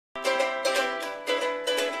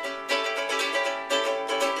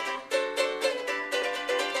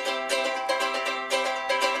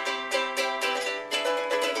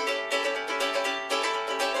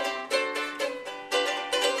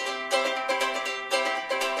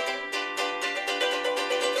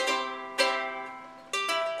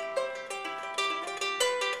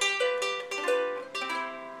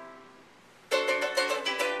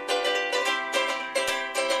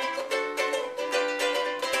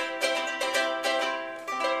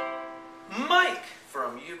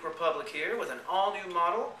Republic here with an all-new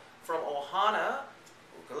model from Ohana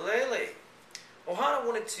ukulele. Ohana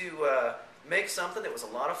wanted to make something that was a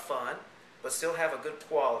lot of fun but still have a good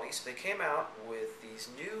quality, so they came out with these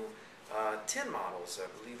new 10 models. I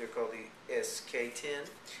believe they're called the SK-10,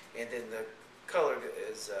 and then the color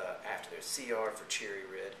is after there, CR for cherry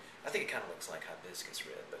red. I think it kind of looks like hibiscus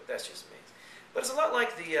red, but that's just me. But it's a lot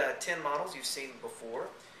like the 10 models you've seen before.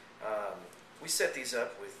 We set these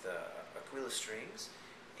up with Aquila strings,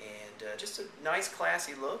 and just a nice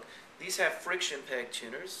classy look. These have friction peg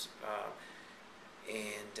tuners,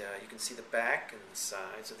 and you can see the back and the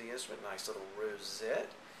sides of the instrument, nice little rosette.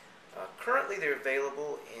 Currently they're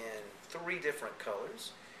available in 3 different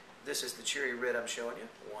colors. This is the cherry red I'm showing you.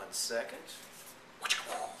 1 second.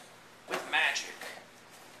 With magic.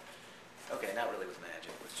 Okay, not really with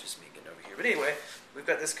magic, it's just me getting over here. But anyway, we've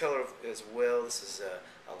got this color as well. This is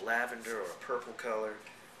a lavender or a purple color.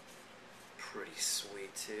 Pretty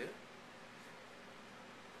sweet too.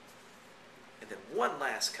 And then one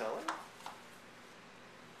last color.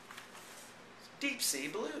 Deep sea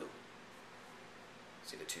blue.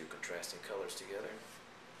 See the 2 contrasting colors together.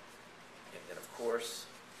 And then of course,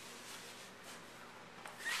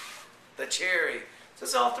 the cherry. So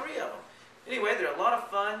it's all 3 of them. Anyway, they're a lot of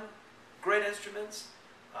fun, great instruments.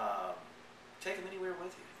 Take them anywhere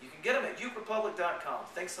with you. You can get them at ukerepublic.com.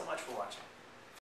 Thanks so much for watching.